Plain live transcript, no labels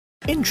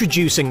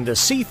Introducing the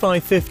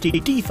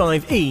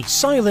C550D5E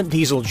silent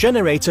diesel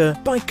generator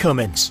by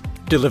Cummins.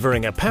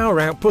 Delivering a power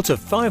output of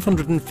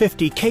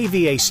 550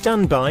 kVA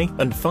standby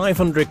and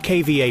 500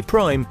 kVA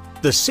prime,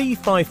 the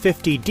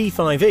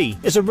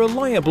C550D5E is a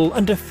reliable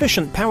and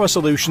efficient power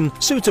solution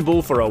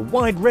suitable for a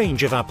wide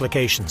range of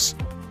applications.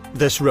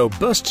 This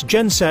robust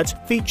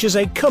genset features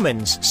a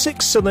Cummins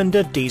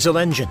 6-cylinder diesel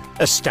engine,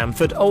 a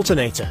Stamford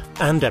alternator,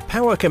 and a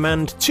Power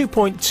Command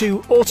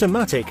 2.2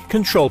 automatic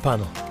control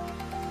panel.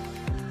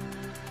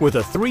 With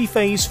a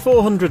 3-phase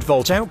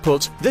 400-volt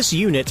output, this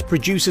unit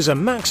produces a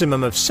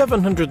maximum of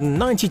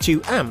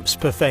 792 amps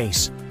per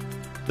phase.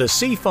 The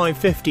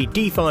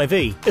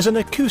C550D5E is an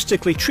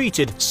acoustically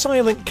treated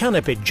silent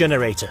canopy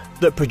generator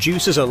that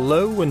produces a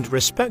low and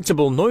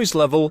respectable noise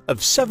level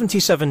of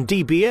 77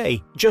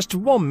 dBA just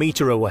 1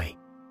 meter away.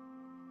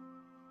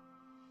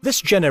 This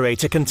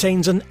generator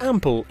contains an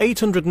ample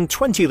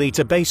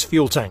 820-litre base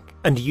fuel tank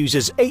and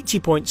uses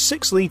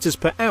 80.6 litres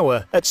per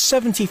hour at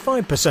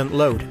 75%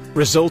 load,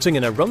 resulting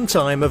in a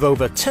runtime of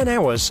over 10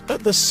 hours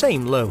at the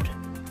same load.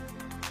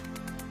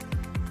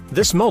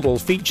 This model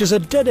features a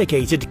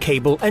dedicated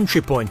cable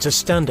entry point as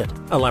standard,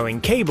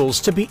 allowing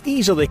cables to be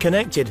easily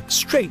connected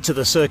straight to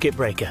the circuit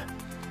breaker.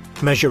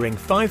 Measuring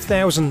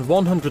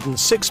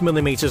 5,106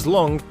 mm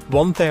long,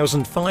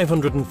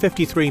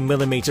 1,553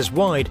 mm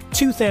wide,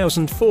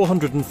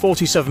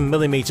 2,447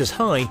 mm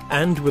high,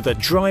 and with a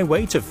dry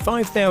weight of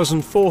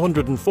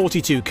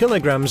 5,442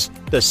 kilograms,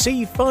 the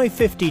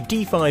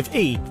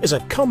C550D5E is a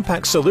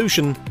compact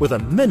solution with a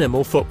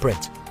minimal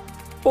footprint.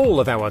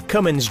 All of our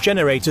Cummins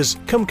generators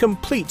come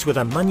complete with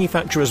a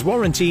manufacturer's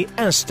warranty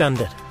as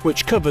standard,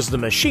 which covers the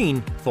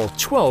machine for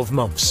 12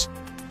 months.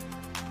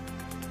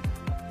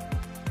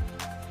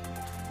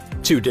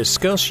 To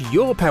discuss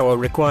your power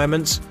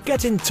requirements,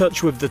 get in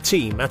touch with the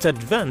team at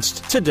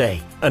Advanced today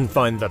and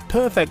find the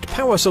perfect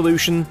power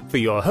solution for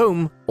your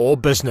home or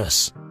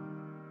business.